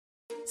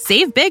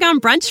Save big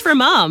on brunch for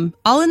mom,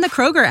 all in the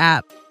Kroger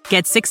app.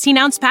 Get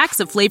 16-ounce packs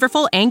of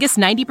flavorful Angus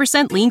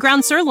 90% lean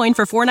ground sirloin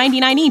for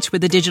 $4.99 each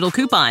with a digital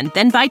coupon.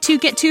 Then buy 2,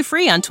 get 2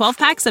 free on 12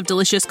 packs of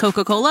delicious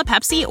Coca-Cola,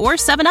 Pepsi, or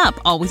 7-Up,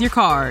 all with your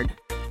card.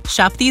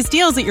 Shop these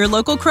deals at your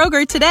local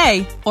Kroger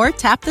today, or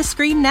tap the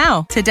screen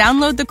now to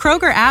download the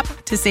Kroger app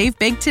to save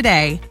big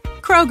today.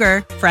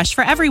 Kroger, fresh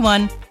for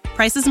everyone.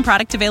 Prices and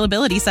product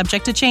availability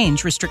subject to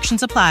change.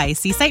 Restrictions apply.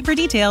 See site for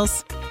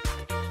details.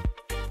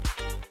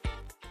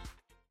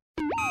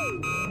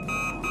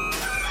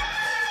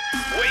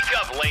 Wake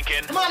up,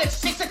 Lincoln. Come on, it's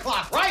 6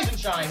 o'clock. Rise and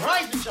shine,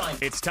 rise and shine.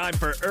 It's time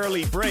for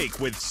Early Break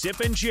with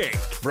Sip and Jake,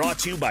 brought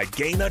to you by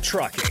Gaina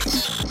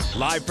Trucking.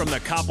 Live from the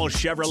Coppel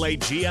Chevrolet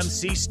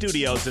GMC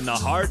studios in the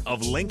heart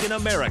of Lincoln,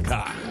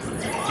 America.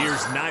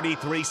 Here's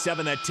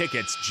 93.7 The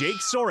Ticket's Jake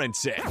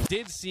Sorensen.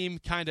 Did seem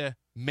kind of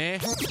meh.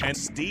 And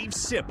Steve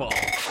Sipple.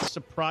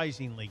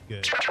 Surprisingly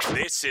good.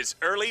 This is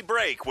Early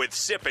Break with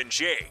Sip and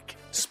Jake,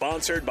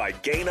 sponsored by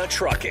Gaina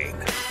Trucking.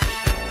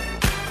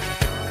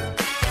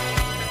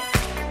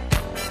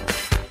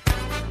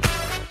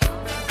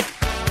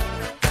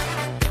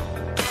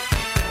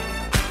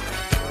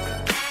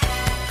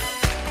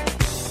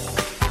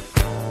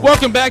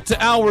 Welcome back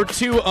to Hour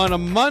 2 on a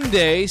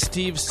Monday.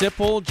 Steve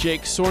Sipple,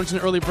 Jake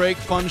Sorensen, Early Break.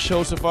 Fun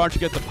show so far.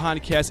 Check out the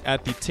podcast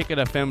at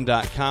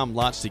theticketfm.com.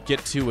 Lots to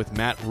get to with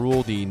Matt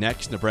Rhule, the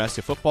next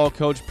Nebraska football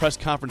coach. Press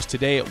conference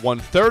today at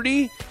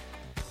 1:30.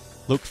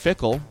 Luke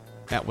Fickell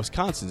at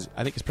Wisconsin.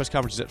 I think his press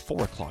conference is at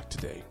 4 o'clock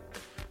today.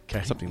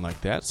 Okay. Something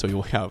like that. So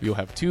you'll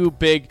have two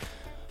big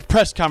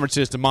press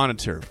conferences to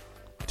monitor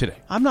today.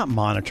 I'm not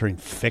monitoring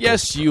Fickell.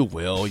 Yes, you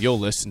will. You'll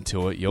listen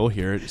to it. You'll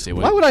hear it. Say,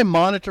 why would I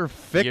monitor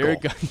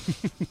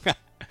Fickell?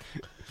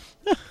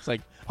 It's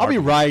like I'll be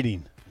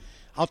writing.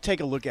 I'll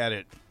take a look at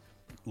it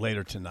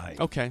later tonight.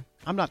 Okay.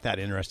 I'm not that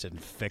interested in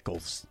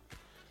Fickell's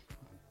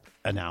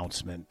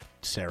announcement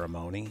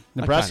ceremony.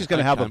 Nebraska's going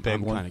to have a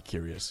big one. I'm kind of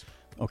curious.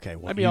 Okay.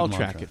 Well, I'll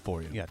track it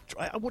for you. Yeah.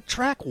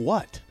 Track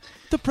what?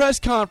 The press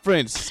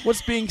conference.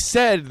 What's being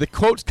said. The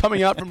quotes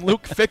coming out from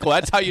Luke Fickell.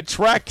 That's how you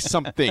track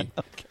something.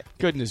 Okay.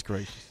 Goodness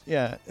gracious.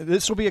 Yeah,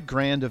 this will be a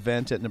grand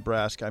event at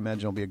Nebraska. I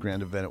imagine it'll be a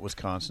grand event at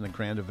Wisconsin. A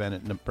grand event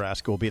at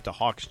Nebraska will be at the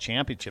Hawks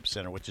Championship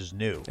Center, which is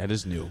new. That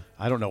is new.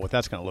 I don't know what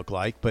that's going to look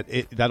like, but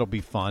that'll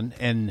be fun.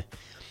 And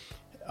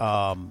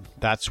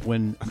that's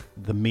when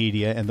the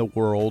media and the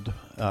world,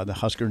 the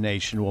Husker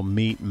Nation, will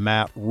meet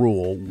Matt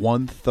Rhule,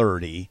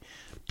 1:30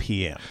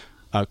 p.m.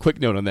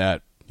 Quick note on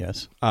that.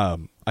 Yes. I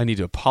need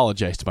to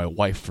apologize to my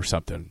wife for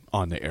something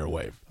on the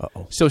airwave.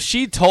 Uh-oh. So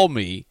she told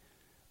me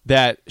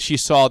that she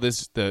saw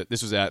this.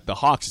 This was at the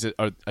Hawks.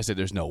 I said,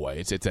 "There's no way.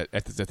 It's at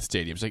the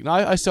stadium." She's like, "No,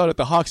 I saw it at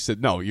the Hawks." I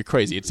said, "No, you're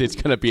crazy. It's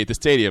going to be at the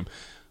stadium."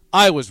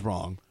 I was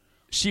wrong.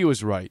 She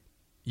was right.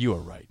 You are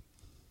right.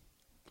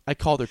 I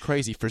called her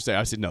crazy for saying.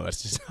 I said, "No,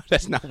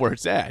 that's not where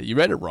it's at. You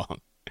read it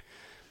wrong."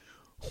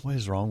 What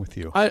is wrong with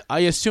you? I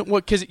assume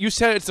because you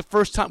said it's the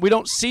first time we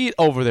don't see it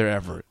over there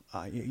ever.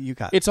 You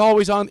got it's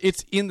always on.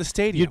 It's in the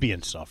stadium. You'd be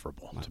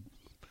insufferable.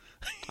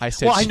 I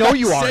said. Well, I know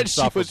you are. Said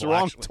she was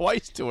wrong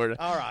twice to her.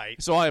 All right.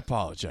 So I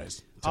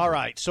apologize. All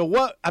right. So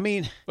what? I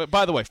mean. But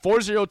by the way,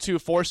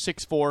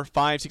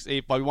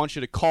 402-464-568. But we want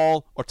you to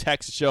call or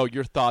text the show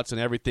your thoughts on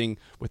everything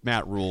with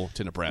Matt Rhule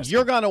to Nebraska.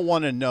 You're going to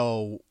want to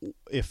know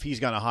if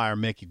he's going to hire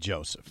Mickey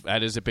Joseph.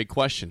 That is a big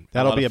question.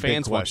 That'll be a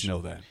fans big question.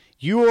 Want to know that.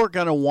 You're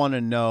going to want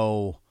to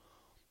know.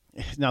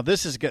 Now,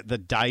 this is the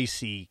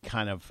dicey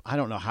kind of. I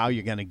don't know how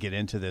you're going to get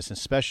into this,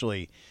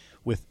 especially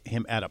with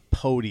him at a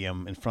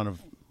podium in front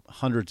of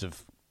hundreds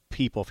of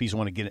people. If he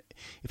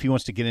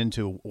wants to get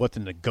into what the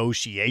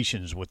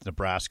negotiations with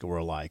Nebraska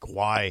were like,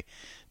 why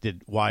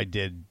did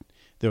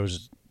there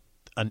was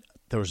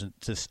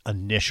this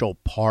initial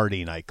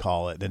parting, I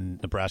call it, then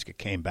Nebraska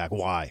came back.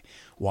 Why?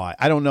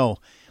 I don't know.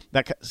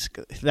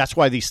 That's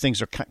why these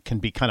things can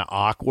be kind of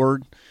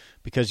awkward,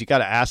 because you got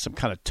to ask some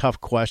kind of tough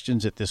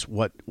questions at this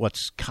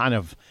what's kind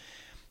of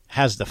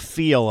has the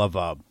feel of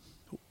a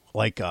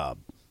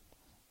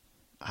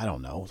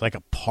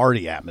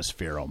party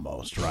atmosphere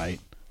almost, right?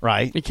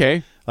 Right?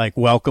 Okay. Like,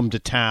 welcome to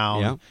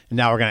town, yeah. And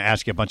now we're going to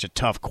ask you a bunch of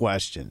tough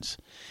questions.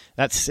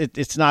 That's it.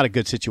 It's not a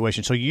good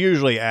situation. So you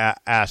usually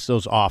ask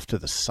those off to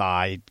the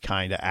side,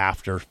 kind of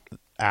after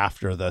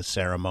the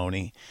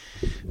ceremony.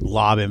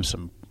 Lob him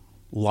some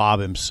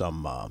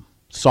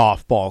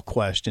softball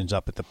questions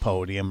up at the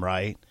podium,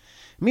 right?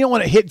 I mean, I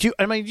want to hit you.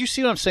 I mean, do you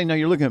see what I'm saying? No,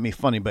 you're looking at me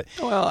funny, but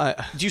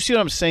do you see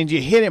what I'm saying? Do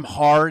you hit him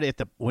hard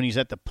when he's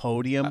at the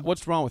podium?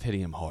 What's wrong with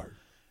hitting him hard?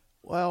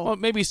 Well,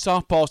 maybe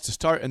softballs to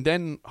start, and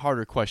then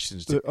harder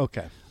questions.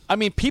 Okay. I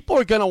mean, people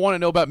are going to want to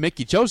know about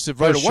Mickey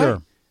Joseph right away.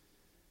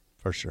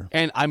 For sure.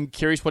 And I'm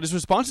curious what his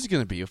response is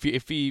going to be.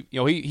 If he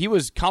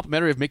was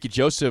complimentary of Mickey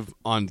Joseph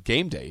on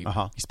game day.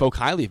 Uh-huh. He spoke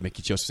highly of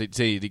Mickey Joseph. He'd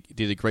say he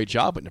did a great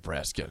job at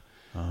Nebraska.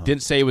 Uh-huh.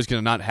 Didn't say he was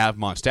going to not have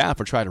him on staff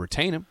or try to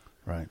retain him.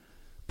 Right.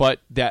 But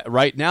that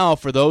right now,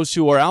 for those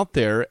who are out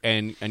there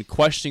and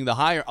questioning the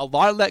hire, a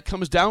lot of that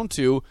comes down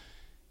to,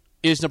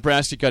 is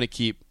Nebraska going to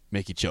keep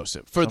Mickey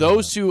Joseph? For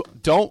those who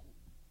don't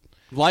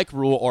like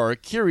Rhule or are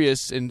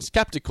curious and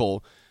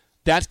skeptical,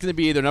 That's going to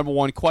be their number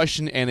one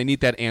question, and they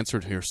need that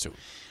answered here soon.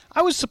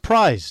 I was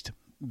surprised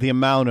the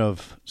amount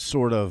of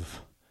sort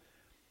of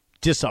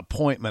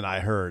disappointment I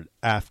heard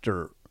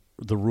after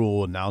the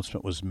Rhule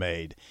announcement was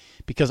made,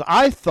 because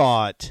I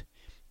thought,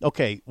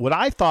 okay, what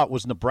I thought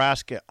was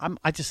Nebraska,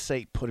 I just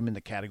say put him in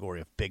the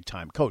category of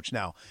big-time coach.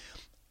 Now,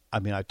 I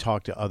mean, I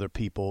talked to other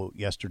people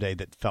yesterday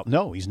that felt,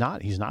 no, he's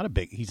not a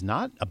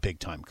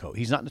big-time coach.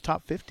 He's not in the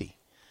top 50.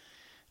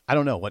 I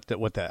don't know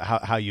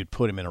how you'd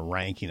put him in a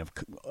ranking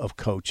of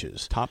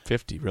coaches. Top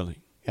 50,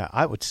 really? Yeah,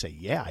 I would say,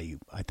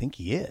 I think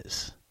he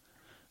is.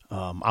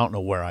 I don't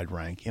know where I'd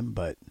rank him,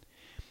 but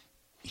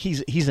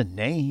he's a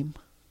name,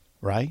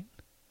 right?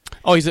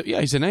 Oh, he's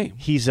a name.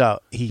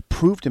 He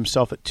proved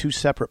himself at two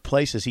separate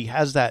places. He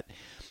has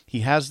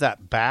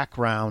that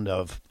background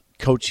of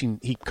coaching.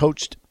 He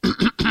coached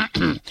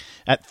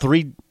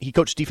He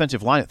coached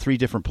defensive line at three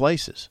different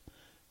places: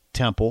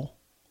 Temple,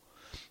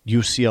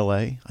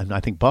 UCLA, and I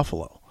think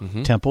Buffalo.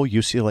 Mm-hmm. Temple,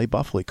 UCLA,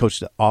 Buffalo.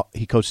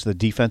 He coached the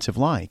defensive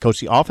line. He coached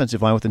the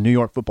offensive line with the New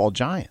York Football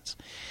Giants.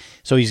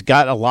 So he's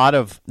got a lot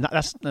of.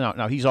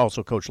 Now he's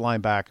also coached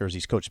linebackers.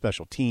 He's coached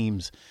special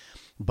teams,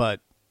 but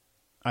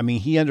I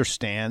mean he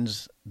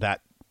understands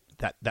that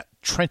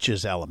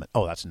trenches element.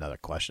 Oh, that's another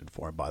question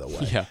for him, by the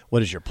way. Yeah.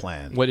 What is your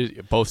plan? What is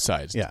both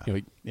sides? Yeah. You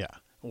know, Yeah.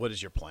 What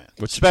is your plan?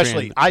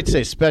 Especially, I'd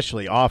say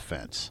especially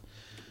offense.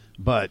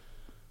 But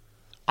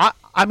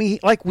I mean,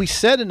 like we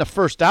said in the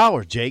first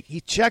hour, Jake,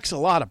 he checks a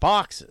lot of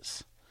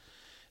boxes.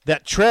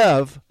 That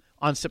Trev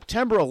on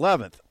September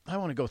 11th. I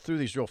want to go through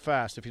these real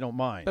fast, if you don't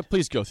mind.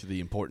 please go through the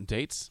important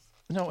dates.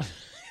 No,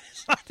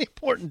 it's not the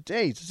important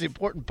dates. It's the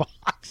important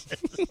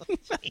boxes.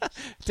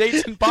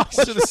 Dates and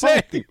boxes are the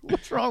same.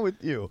 What's wrong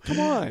with you? Come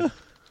on.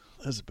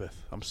 Elizabeth,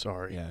 I'm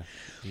sorry. Yeah,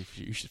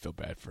 you should feel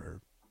bad for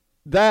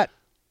her.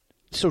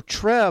 So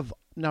Trev,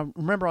 now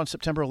remember on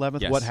September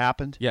 11th Yes. what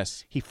happened?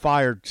 Yes. He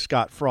fired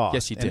Scott Frost.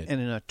 Yes, he did. And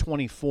in a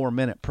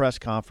 24-minute press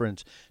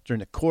conference during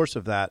the course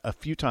of that, a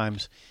few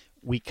times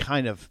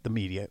the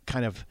media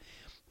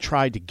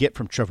tried to get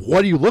from Trev,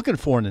 what are you looking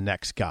for in the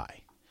next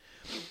guy?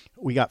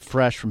 We got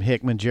Fresh from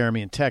Hickman,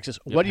 Jeremy in Texas.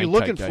 Yep, what are you hang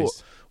looking tight, for?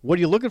 guys. What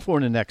are you looking for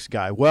in the next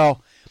guy?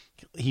 Well,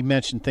 he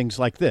mentioned things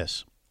like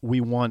this. We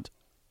want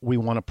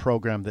a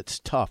program that's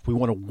tough. We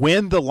want to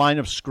win the line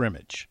of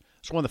scrimmage.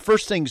 It's one of the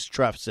first things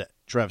Trev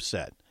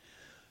said.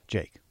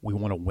 Jake, we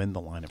want to win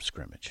the line of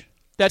scrimmage.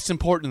 That's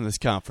important in this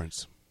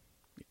conference.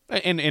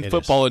 And It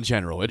football is. in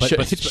general. It But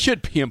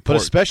should be important. But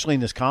especially in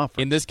this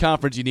conference. In this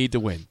conference, you need to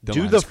win.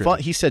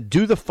 He said,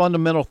 do the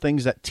fundamental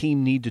things that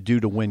team need to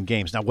do to win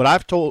games. Now, what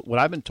I've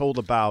been told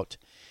about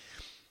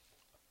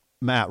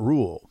Matt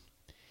Rhule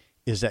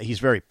is that he's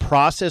very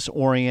process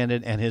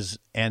oriented, and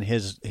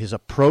his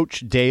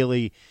approach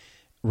daily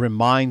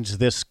reminds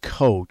this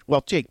coach,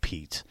 Jake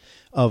Peets,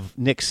 of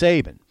Nick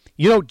Saban.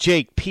 You know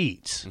Jake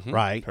Peets,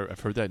 right? I've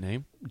heard that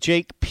name.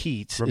 Jake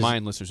Peets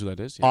Remind listeners who that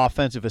is. Yeah.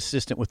 offensive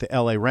assistant with the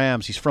L.A.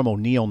 Rams. He's from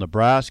O'Neill,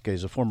 Nebraska.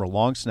 He's a former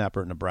long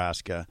snapper at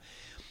Nebraska.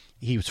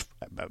 He was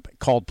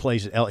called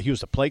plays at he was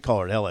the play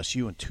caller at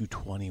LSU in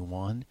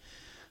 221.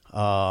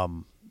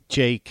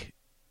 Jake,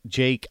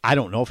 I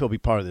don't know if he'll be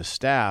part of the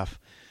staff,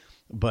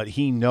 but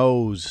he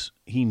knows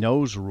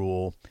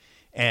Rhule,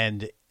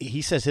 and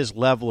he says his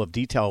level of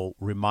detail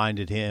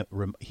reminded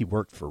him. He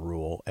worked for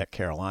Rhule at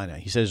Carolina.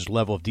 He says his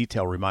level of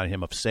detail reminded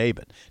him of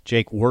Saban.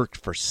 Jake worked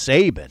for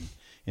Saban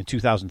in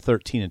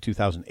 2013 and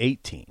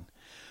 2018.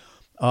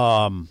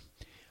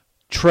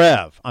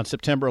 Trev on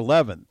September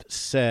 11th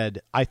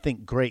said, "I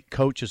think great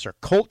coaches are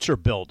culture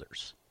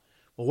builders."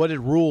 Well, what did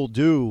Rhule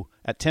do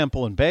at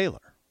Temple and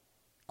Baylor?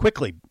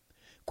 Quickly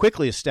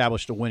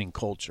established a winning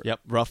culture.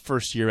 Yep. Rough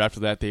first year. After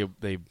that,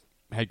 they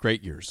had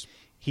great years.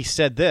 He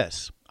said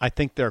this, "I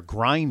think they're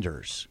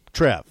grinders."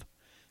 Trev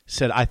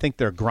said, I think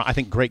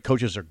great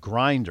coaches are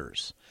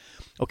grinders."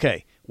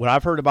 Okay, what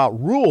I've heard about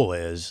Rhule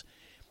is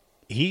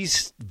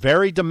he's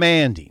very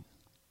demanding.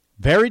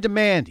 Very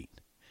demanding.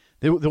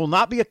 There will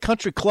not be a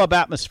country club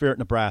atmosphere at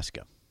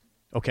Nebraska.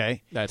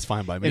 Okay? That's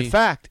fine by me. In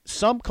fact,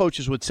 some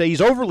coaches would say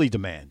he's overly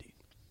demanding.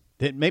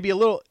 That may be a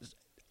little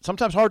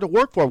sometimes hard to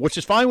work for, which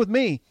is fine with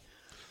me.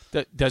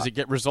 Does it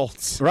get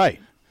results? Right.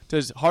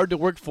 Does hard to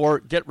work for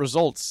get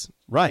results?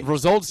 Right.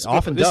 Results. It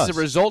often this does. is a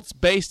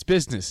results-based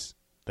business.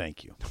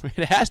 Thank you.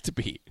 It has to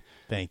be.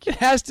 Thank you. It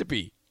has to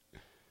be.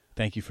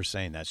 Thank you for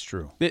saying that's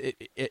true.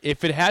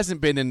 If it hasn't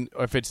been,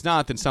 or if it's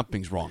not, then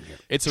something's wrong here.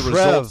 It's a Trev-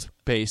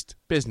 results-based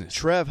business.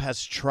 Trev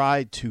has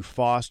tried to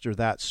foster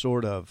that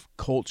sort of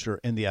culture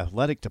in the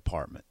athletic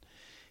department.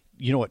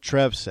 You know what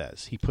Trev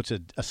says? He puts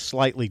it a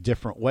slightly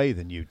different way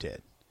than you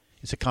did.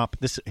 It's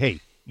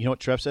hey, you know what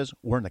Trev says?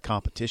 We're in the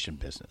competition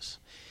business.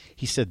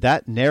 He said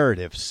that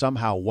narrative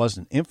somehow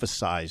wasn't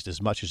emphasized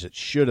as much as it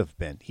should have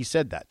been. He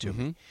said that to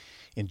me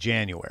in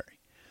January.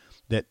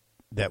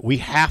 That we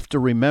have to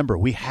remember.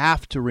 We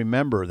have to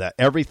remember that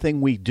everything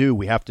we do,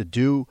 we have to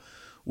do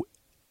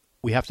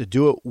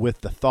it with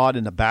the thought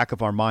in the back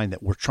of our mind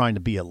that we're trying to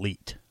be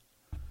elite.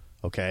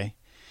 Okay?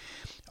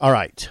 All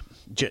right.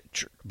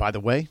 By the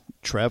way,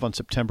 Trev on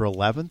September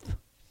 11th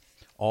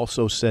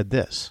also said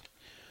this.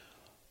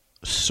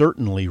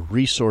 certainly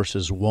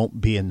resources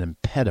won't be an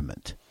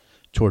impediment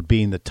toward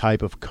being the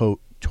type of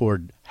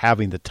toward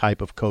having the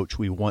type of coach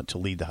we want to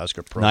lead the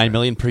Husker program. $9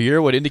 million per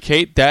year would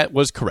indicate that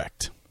was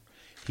correct.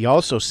 He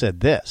also said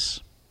this.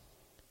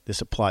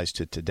 This applies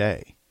to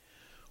today.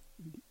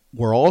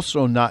 We're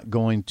also not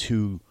going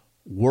to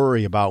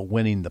worry about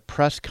winning the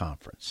press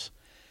conference.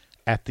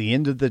 At the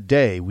end of the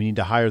day, we need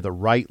to hire the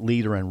right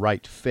leader and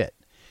right fit,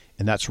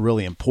 and that's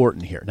really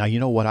important here. Now, you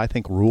know what I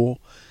think,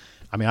 Rhule?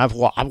 I mean, I've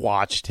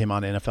watched him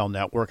on NFL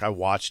Network. I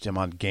watched him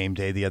on Game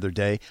Day the other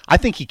day. I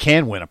think he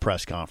can win a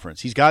press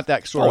conference. He's got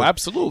that sort of.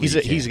 Absolutely.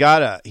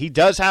 He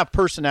does have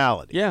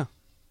personality. Yeah,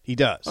 he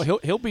does. Oh,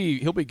 he'll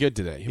be good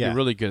today. He'll be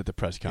really good at the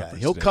press conference.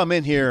 He'll today. come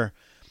in here,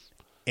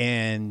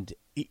 and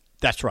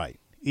that's right.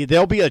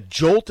 There'll be a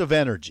jolt of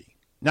energy.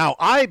 Now,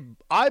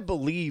 I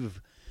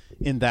believe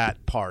in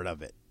that part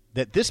of it,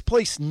 that this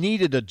place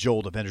needed a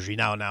jolt of energy.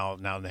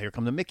 Now, here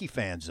come the Mickey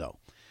fans, though.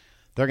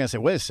 They're going to say,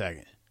 wait a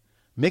second.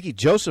 Mickey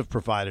Joseph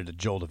provided a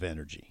jolt of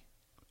energy.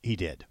 He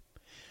did.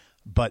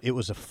 But it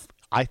was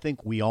I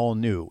think we all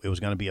knew it was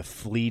going to be a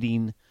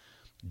fleeting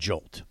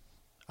jolt.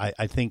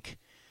 I think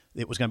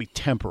it was going to be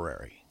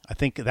temporary. I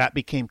think that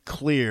became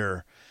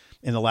clear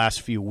in the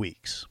last few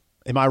weeks.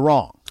 Am I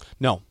wrong?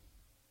 No.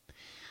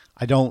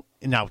 I don't.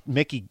 Now,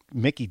 Mickey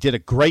did a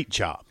great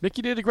job.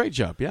 Mickey did a great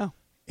job, yeah.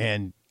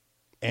 And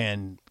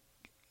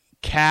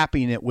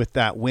capping it with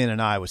that win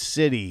in Iowa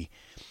City,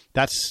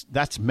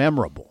 that's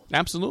memorable.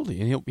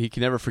 Absolutely, and he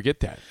can never forget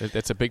that.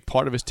 That's a big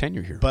part of his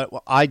tenure here. But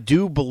I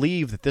do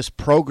believe that this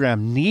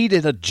program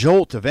needed a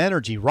jolt of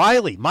energy.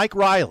 Mike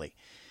Riley,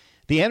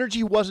 the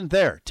energy wasn't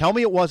there. Tell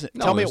me it wasn't.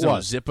 No, Tell me it no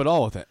was. Zip it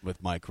all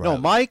with Mike Riley.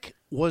 No, Mike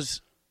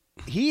was.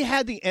 He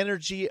had the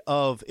energy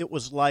of, it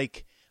was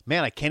like,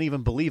 man, I can't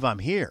even believe I'm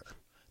here.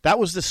 That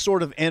was the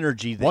sort of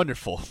energy.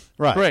 Wonderful.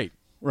 Right. Great.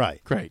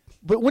 Right. Great.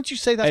 But wouldn't you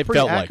say that's it pretty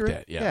felt accurate?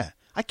 like that, yeah.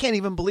 I can't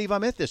even believe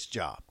I'm at this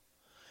job.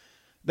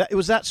 It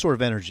was that sort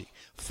of energy.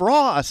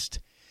 Frost,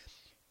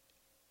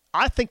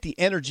 I think the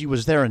energy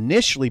was there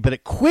initially, but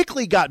it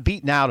quickly got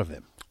beaten out of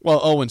him. Well,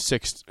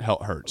 0-6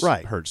 hurts.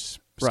 Right. Hurts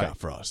Right. Scott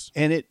Frost.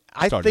 And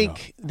I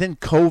think then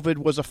COVID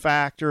was a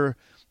factor.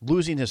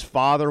 Losing his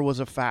father was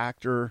a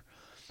factor.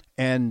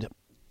 And,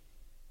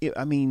 at the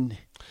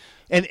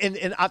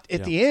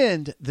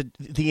end,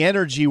 the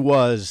energy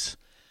was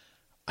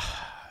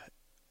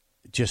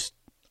just,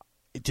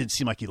 it didn't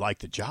seem like he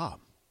liked the job.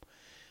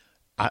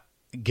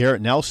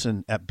 Garrett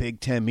Nelson at Big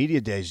Ten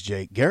Media Days,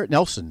 Jake. Garrett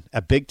Nelson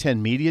at Big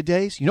Ten Media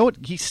Days, you know what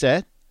he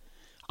said?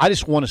 I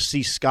just want to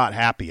see Scott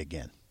happy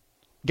again.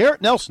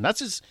 Garrett Nelson,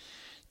 that's his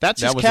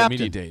captain. At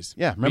Media Days.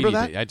 Yeah, remember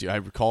Media that? Day. I do. I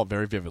recall it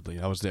very vividly.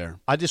 I was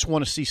there. I just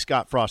want to see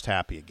Scott Frost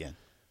happy again.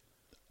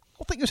 I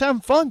don't think he was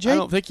having fun, Jake. I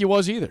don't think he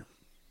was either.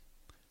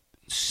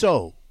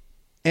 So,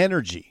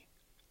 energy.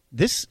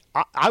 This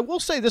I will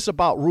say this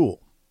about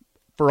Rhule,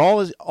 for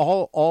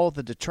all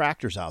the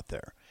detractors out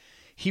there.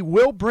 He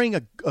will bring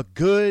a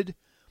good,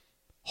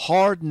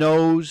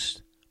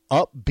 hard-nosed,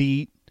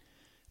 upbeat,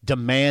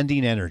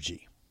 demanding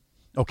energy.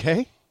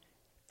 Okay?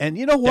 And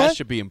you know what? That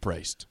should be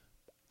embraced.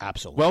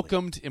 Absolutely.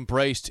 Welcomed,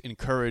 embraced,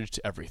 encouraged,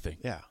 everything.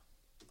 Yeah.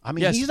 I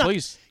mean, yes,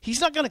 please. He's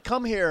not going to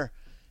come here.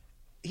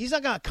 Well, he's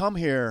got to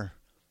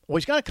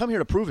come here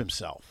to prove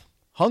himself.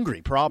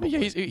 Hungry, probably. Yeah,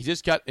 he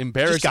just got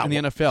embarrassed in the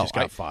NFL. Just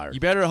got fired. You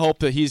better hope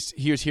that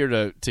he was here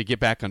to get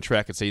back on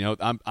track and say,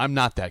 I'm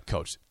not that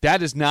coach.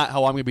 That is not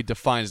how I'm going to be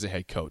defined as a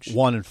head coach.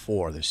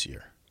 1-4 this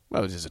year.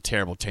 Well, this is a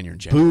terrible tenure in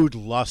general. Booed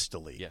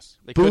lustily. Yes,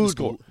 they couldn't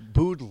score.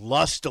 Booed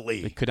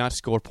lustily. They could not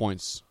score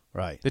points.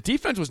 Right. The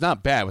defense was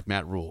not bad with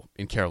Matt Rhule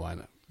in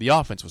Carolina. The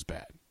offense was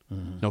bad.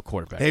 Mm-hmm. No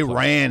quarterback. They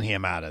ran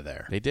him out of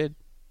there. They did.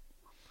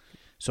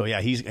 So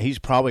yeah, he's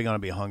probably going to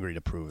be hungry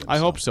to prove himself. I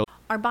hope so.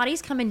 Our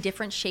bodies come in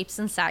different shapes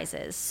and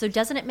sizes, so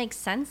doesn't it make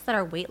sense that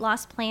our weight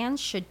loss plans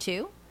should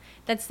too?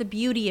 That's the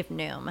beauty of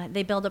Noom.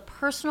 They build a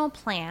personal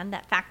plan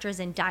that factors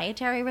in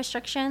dietary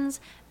restrictions,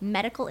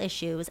 medical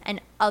issues,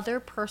 and other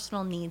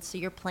personal needs so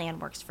your plan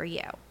works for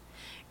you.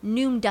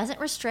 Noom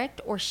doesn't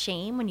restrict or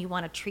shame when you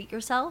want to treat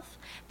yourself.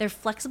 Their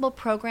flexible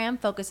program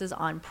focuses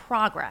on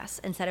progress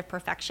instead of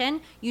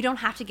perfection. You don't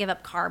have to give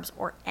up carbs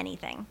or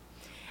anything.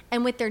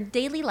 And with their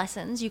daily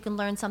lessons, you can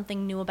learn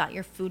something new about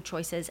your food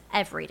choices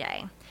every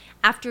day.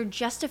 After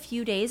just a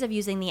few days of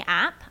using the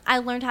app, I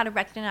learned how to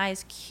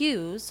recognize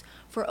cues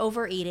for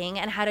overeating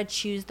and how to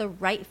choose the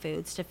right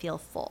foods to feel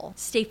full.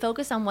 Stay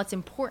focused on what's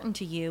important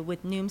to you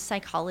with Noom's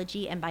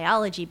psychology and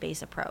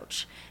biology-based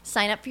approach.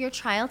 Sign up for your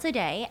trial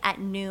today at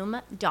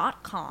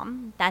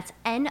Noom.com. That's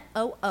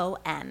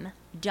Noom.com.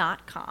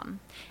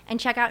 And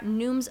check out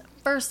Noom's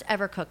first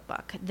ever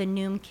cookbook, The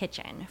Noom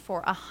Kitchen,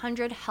 for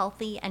 100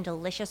 healthy and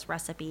delicious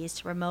recipes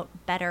to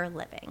promote better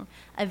living.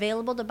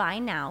 Available to buy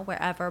now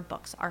wherever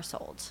books are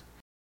sold.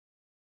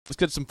 Let's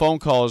get some phone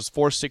calls.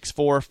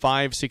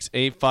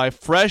 464-5685.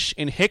 Fresh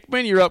in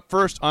Hickman, you're up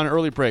first on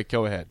early break.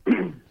 Go ahead.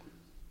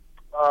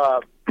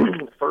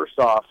 First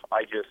off,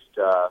 I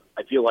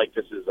feel like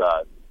this is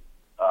a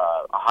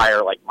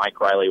hire like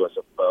Mike Riley was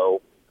of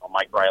Bo.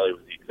 Mike Riley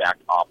was the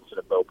exact opposite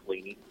of Bo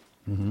Pelini.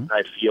 Mm-hmm. And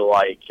I feel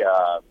like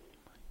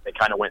they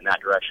kind of went in that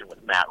direction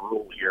with Matt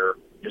Rhule here,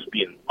 just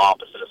being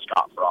opposite of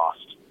Scott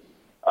Frost,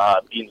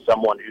 being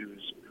someone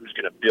who's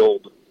going to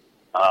build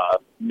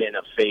men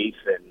of faith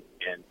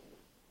and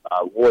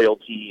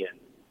loyalty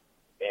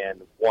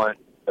and want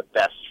the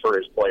best for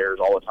his players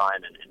all the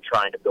time, and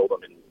trying to build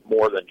them in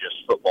more than just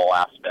football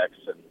aspects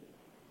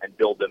and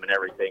build them in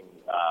everything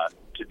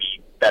to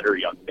be better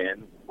young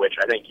men, which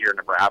I think here in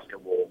Nebraska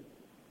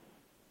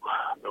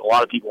a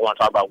lot of people want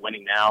to talk about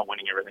winning now,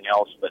 winning everything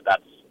else, but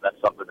that's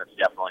something that's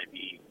definitely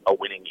be a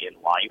winning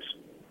in life.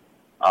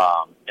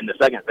 And the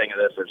second thing of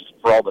this is,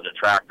 for all the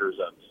detractors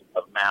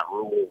of Matt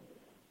Rhule,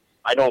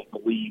 I don't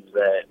believe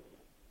that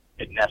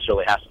it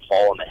necessarily has to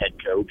fall on the head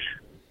coach,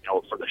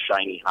 for the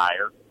shiny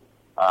hire.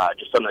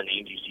 Just some of the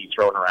names you see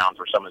thrown around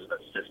for some of the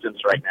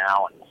assistants right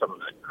now and some of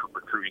the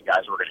recruiting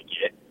guys we're going to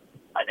get,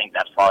 I think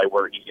that's probably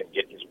where he can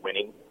get his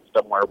winning,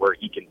 somewhere where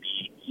he can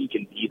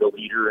be the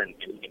leader and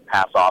he can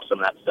pass off some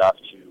of that stuff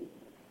to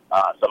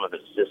some of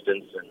his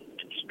assistants and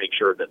just make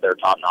sure that they're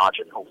top notch.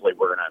 And hopefully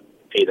we're going to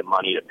pay the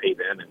money to pay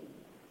them. And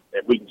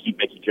if we can keep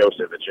Mickey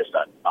Joseph, it's just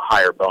a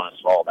higher bonus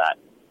for all that.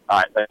 All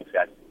right, thanks,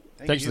 guys.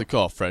 Thanks for the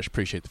call, Fresh.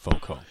 Appreciate the phone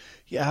call.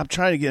 Yeah, I'm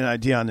trying to get an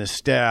idea on this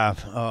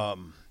staff.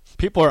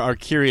 People are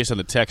curious on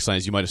the text line,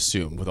 as you might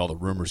assume, with all the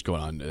rumors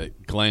going on.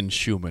 Glenn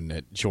Schumann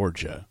at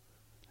Georgia,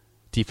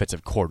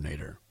 defensive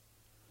coordinator.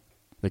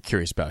 They're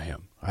curious about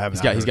him.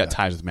 He's got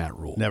ties with Matt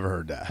Rhule. Never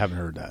heard that. Haven't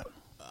heard that.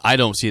 I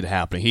don't see it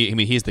happening.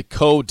 he's the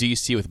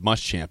co-DC with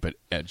Muschamp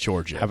at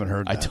Georgia. Haven't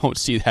heard that. I don't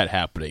see that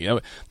happening.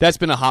 That's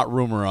been a hot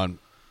rumor on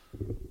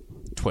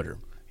Twitter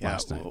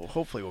last night. Well,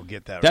 hopefully we'll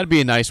get that. That'd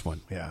be a nice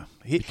one. Yeah.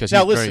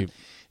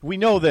 We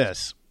know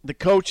this. The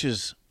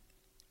coaches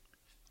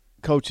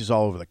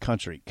all over the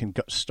country can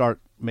start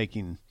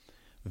making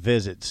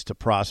visits to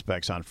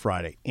prospects on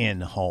Friday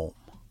in home.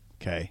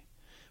 Okay,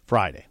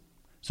 Friday.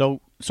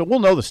 So we'll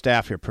know the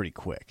staff here pretty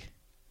quick.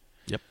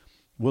 Yep,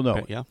 we'll know.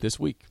 Okay, yeah, this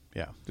week.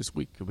 Yeah, this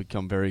week it'll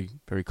become very,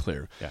 very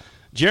clear. Yeah.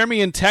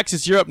 Jeremy in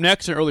Texas, you're up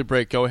next. An early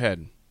break. Go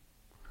ahead.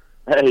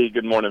 Hey,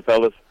 good morning,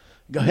 fellas.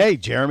 Hey,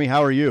 Jeremy,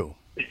 how are you?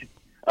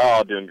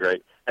 Oh, doing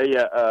great. Hey,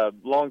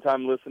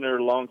 long-time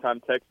listener,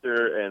 long-time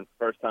texter, and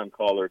first-time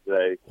caller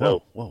today.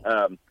 So, whoa.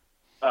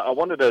 I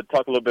wanted to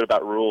talk a little bit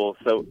about Rhule.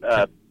 So,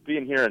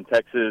 being here in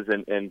Texas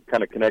and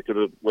kind of connected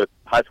with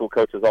high school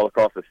coaches all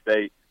across the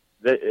state,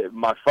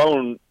 my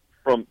phone,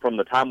 from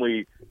the time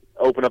we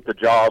opened up the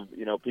job,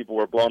 people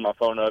were blowing my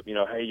phone up.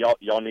 Hey,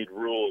 y'all need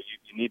Rhule.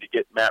 You need to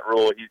get Matt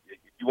Rhule.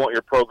 You want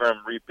your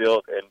program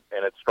rebuilt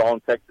and a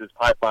strong Texas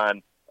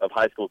pipeline of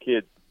high school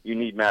kids. You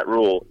need Matt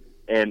Rhule.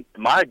 And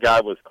my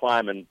guy was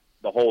climbing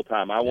the whole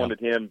time. I wanted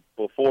him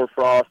before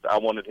Frost. I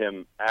wanted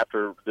him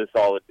after this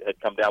all had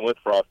come down with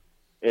Frost.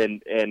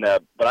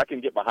 But I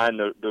can get behind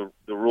the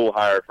Rhule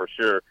hire for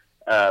sure.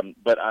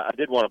 But I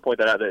did want to point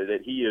that out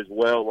that he is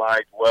well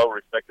liked, well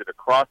respected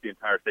across the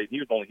entire state. He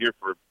was only here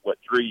for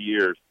 3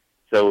 years,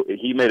 so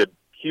he made a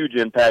huge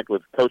impact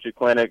with coaching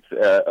clinics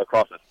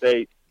across the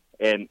state.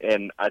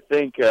 And I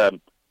think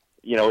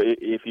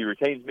if he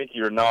retains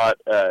Mickey or not,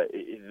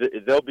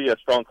 there'll be a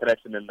strong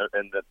connection in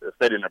the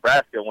state of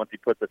Nebraska. Once he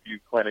puts a few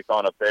clinics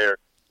on up there,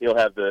 he'll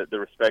have the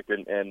respect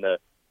and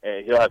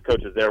he'll have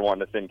coaches there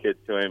wanting to send kids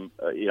to him.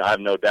 I have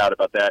no doubt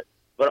about that.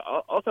 But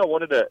also I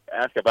wanted to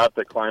ask about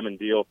the Kleiman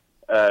deal.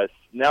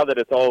 Now that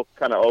it's all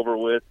kind of over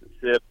with,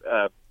 Sip,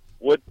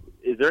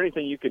 is there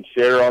anything you can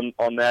share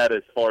on that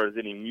as far as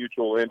any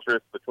mutual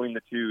interest between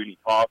the two, any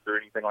talks or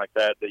anything like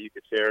that you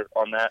could share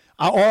on that?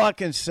 All I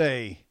can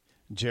say,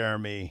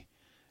 Jeremy,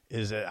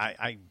 is that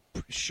I'm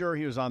sure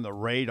he was on the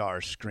radar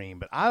screen,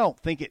 but I don't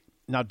think it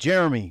 – now,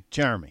 Jeremy,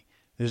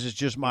 this is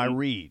just my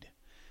read.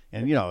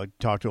 And, I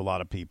talk to a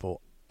lot of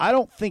people. I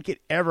don't think it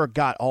ever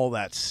got all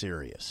that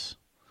serious.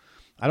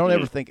 I don't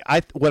ever think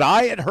what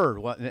I had heard,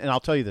 and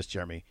I'll tell you this,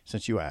 Jeremy,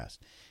 since you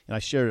asked, and I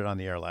shared it on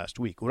the air last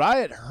week. What I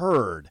had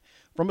heard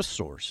from a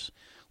source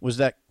was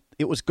that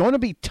it was going to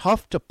be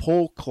tough to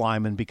pull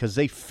Kleiman because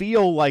they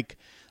feel like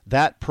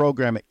that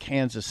program at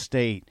Kansas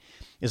State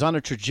is on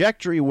a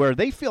trajectory where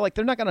they feel like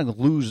they're not going to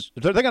lose.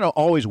 They're going to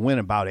always win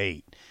about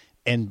 8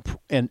 and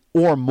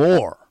or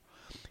more.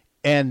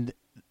 And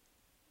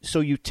so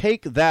you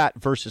take that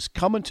versus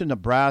coming to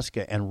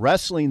Nebraska and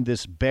wrestling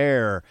this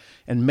bear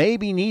and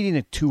maybe needing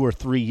it 2 or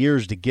 3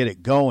 years to get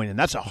it going. And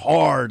that's a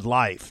hard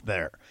life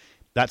there.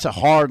 That's a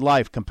hard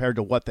life compared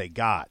to what they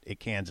got at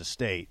Kansas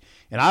State.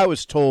 And I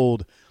was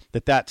told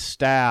that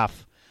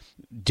staff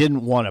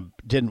didn't want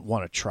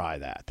to try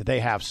that they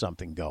have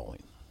something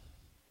going.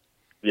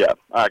 Yeah,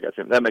 I got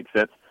you. That makes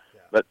sense.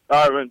 Yeah. But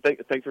all right,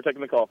 thanks for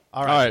taking the call.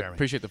 All right,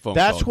 appreciate the phone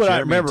call. That's what Jeremy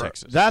I remember.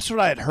 That's what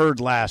I had heard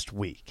last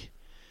week.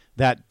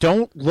 That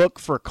don't look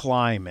for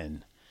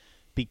Kleiman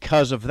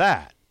because of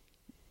that.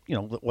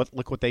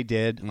 Look what they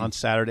did on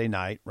Saturday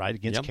night, right,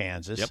 against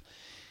Kansas. Yep.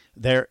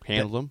 They're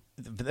handled them.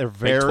 They're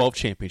very Big 12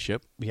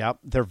 championship. Yeah,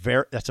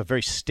 that's a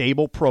very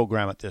stable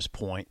program at this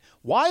point.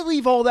 Why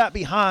leave all that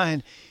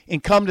behind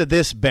and come to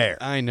this bear?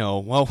 I know.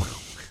 Well,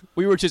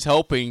 we were just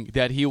hoping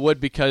that he would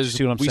because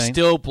we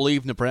still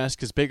believe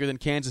Nebraska's bigger than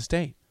Kansas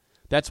State.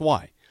 That's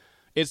why.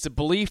 It's the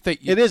belief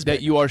that bigger.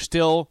 you are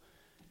still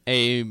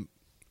a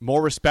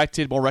more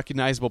respected, more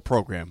recognizable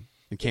program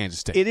in Kansas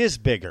State. It is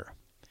bigger.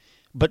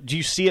 But do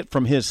you see it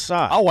from his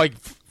side? Oh,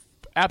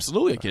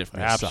 absolutely I get it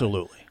from his side.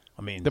 Absolutely.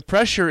 I mean, the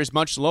pressure is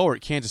much lower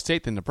at Kansas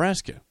State than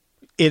Nebraska.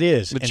 it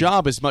is. The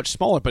job is much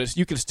smaller, but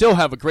you can still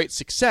have a great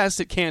success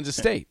at Kansas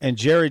State. And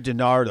Jerry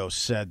DiNardo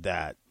said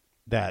that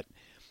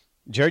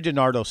Jerry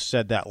DiNardo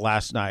said that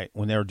last night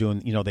when they were doing,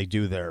 they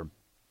do their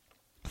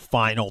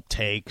final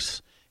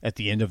takes at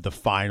the end of the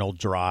final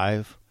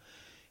drive.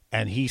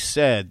 And he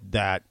said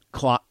that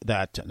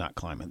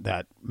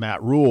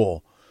Matt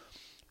Rhule,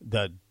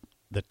 the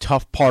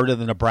tough part of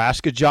the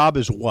Nebraska job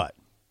is what?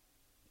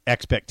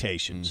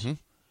 Expectations. Mm-hmm.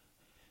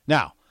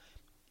 Now,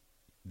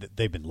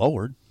 they've been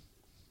lowered,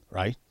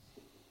 right?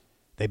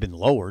 They've been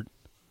lowered,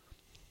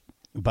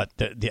 but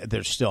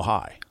they're still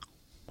high.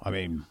 I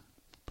mean,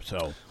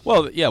 so.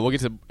 Well, yeah, we'll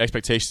get to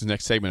expectations in the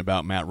next segment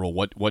about Matt Rhule.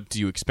 What do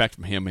you expect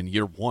from him in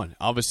year one?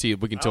 Obviously,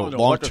 we can tell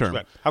long term.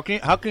 How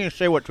can you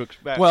say what to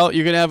expect? Well,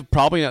 you're going to have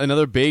probably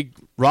another big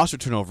roster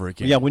turnover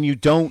again. Yeah, when you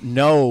don't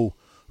know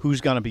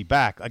who's going to be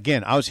back.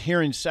 Again, I was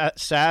hearing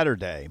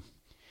Saturday.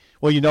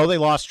 Well, they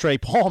lost Trey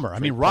Palmer.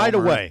 Right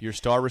away. Your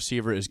star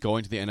receiver is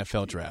going to the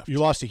NFL draft. You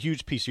lost a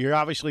huge piece. You're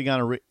obviously going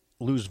to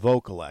lose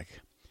Vokalek.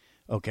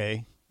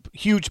 Okay?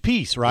 Huge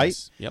piece, right?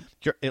 Yes.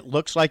 Yep. It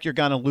looks like you're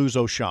going to lose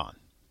O'Shawn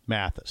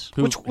Mathis.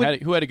 Who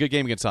had a good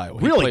game against Iowa.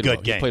 Really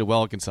good game. He played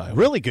well against Iowa.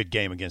 Really good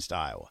game against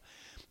Iowa.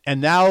 And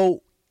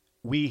now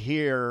we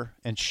hear,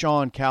 and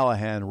Sean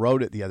Callahan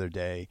wrote it the other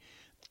day,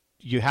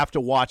 you have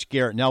to watch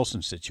Garrett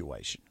Nelson's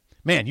situation.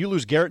 Man, you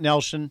lose Garrett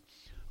Nelson,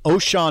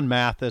 O'Shawn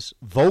Mathis,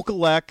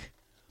 Vokalek,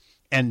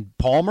 and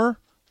Palmer?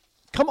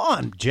 Come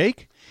on,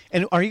 Jake.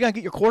 And are you going to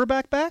get your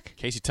quarterback back?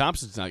 Casey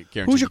Thompson's not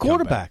guaranteed. Who's your to come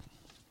quarterback? back.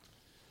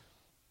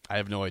 I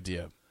have no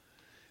idea.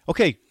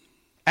 Okay,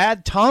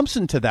 add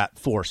Thompson to that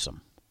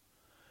foursome.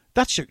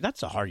 That's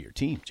the heart of your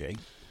team, Jake.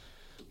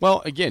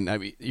 Well,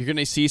 again, you're going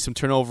to see some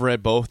turnover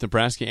at both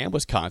Nebraska and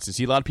Wisconsin.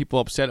 See a lot of people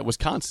upset at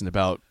Wisconsin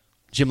about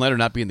Jim Leonard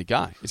not being the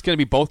guy. It's going to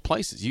be both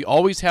places. You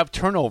always have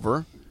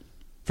turnover,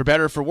 for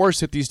better or for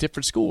worse, at these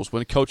different schools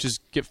when coaches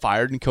get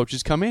fired and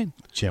coaches come in.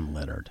 Jim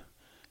Leonard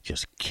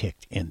just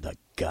kicked in the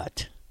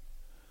gut.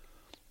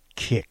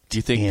 Do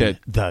you think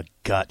the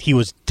gut? He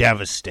was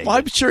devastated. Well,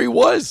 I'm sure he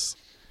was.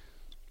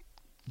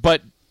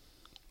 But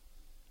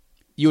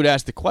you would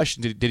ask the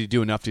question, did he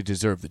do enough to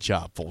deserve the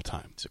job full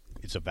time?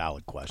 It's a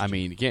valid question.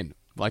 Again,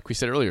 like we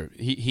said earlier,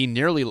 he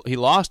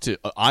lost to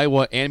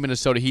Iowa and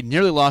Minnesota. He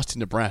nearly lost to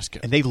Nebraska.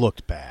 And they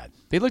looked bad.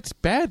 They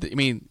looked bad.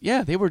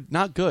 They were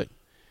not good.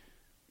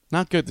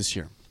 Not good this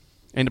year.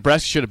 And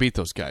Nebraska should have beat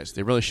those guys.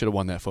 They really should have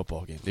won that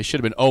football game. They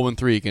should have been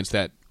 0-3 against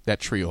that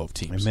trio of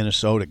teams. And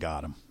Minnesota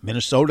got him.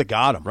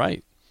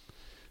 Right.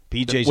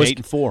 BJ's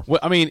 8-4.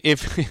 Well,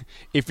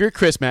 if you're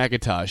Chris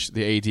McIntosh,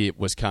 the AD at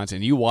Wisconsin,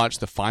 and you watch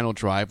the final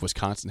drive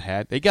Wisconsin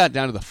had, they got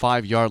down to the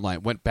 5-yard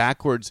line, went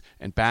backwards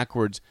and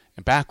backwards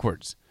and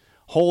backwards.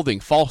 Holding,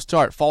 false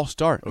start.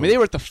 They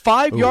were at the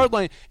 5-yard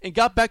line and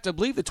got back to, I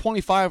believe, the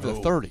 25 or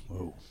the 30.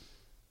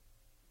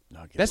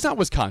 That's not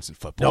Wisconsin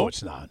football. No,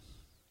 it's not.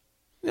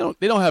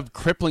 They don't have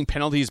crippling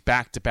penalties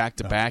back to back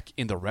to back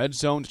in the red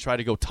zone to try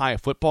to go tie a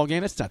football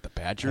game. That's not the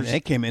Badgers. And they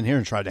came in here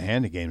and tried to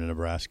hand the game to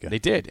Nebraska. They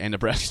did, and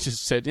Nebraska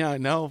just said, "Yeah,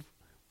 no,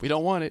 we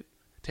don't want it.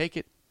 Take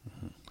it."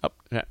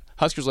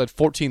 Huskers led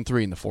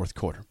 14-3 in the fourth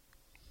quarter.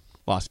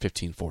 Lost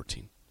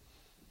 15-14.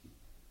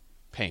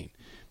 Pain.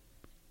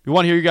 We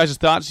want to hear your guys'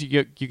 thoughts.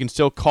 You can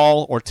still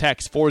call or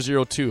text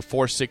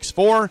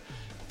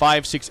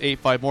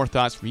 402-464-5685. More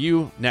thoughts from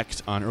you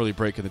next on Early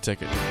Break of the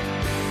Ticket.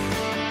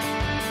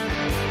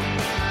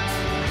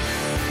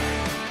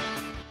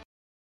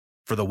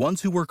 For the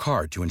ones who work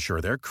hard to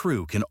ensure their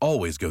crew can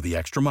always go the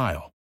extra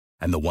mile,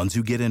 and the ones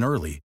who get in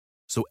early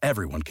so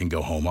everyone can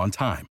go home on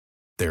time,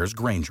 there's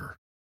Grainger,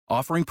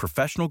 offering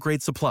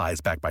professional-grade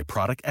supplies backed by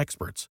product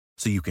experts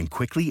so you can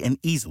quickly and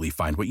easily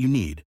find what you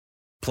need.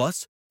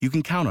 Plus, you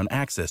can count on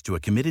access to a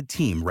committed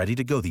team ready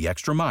to go the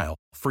extra mile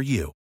for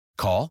you.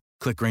 Call,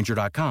 click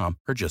Grainger.com,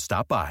 or just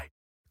stop by.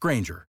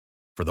 Grainger,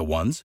 for the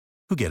ones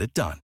who get it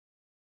done.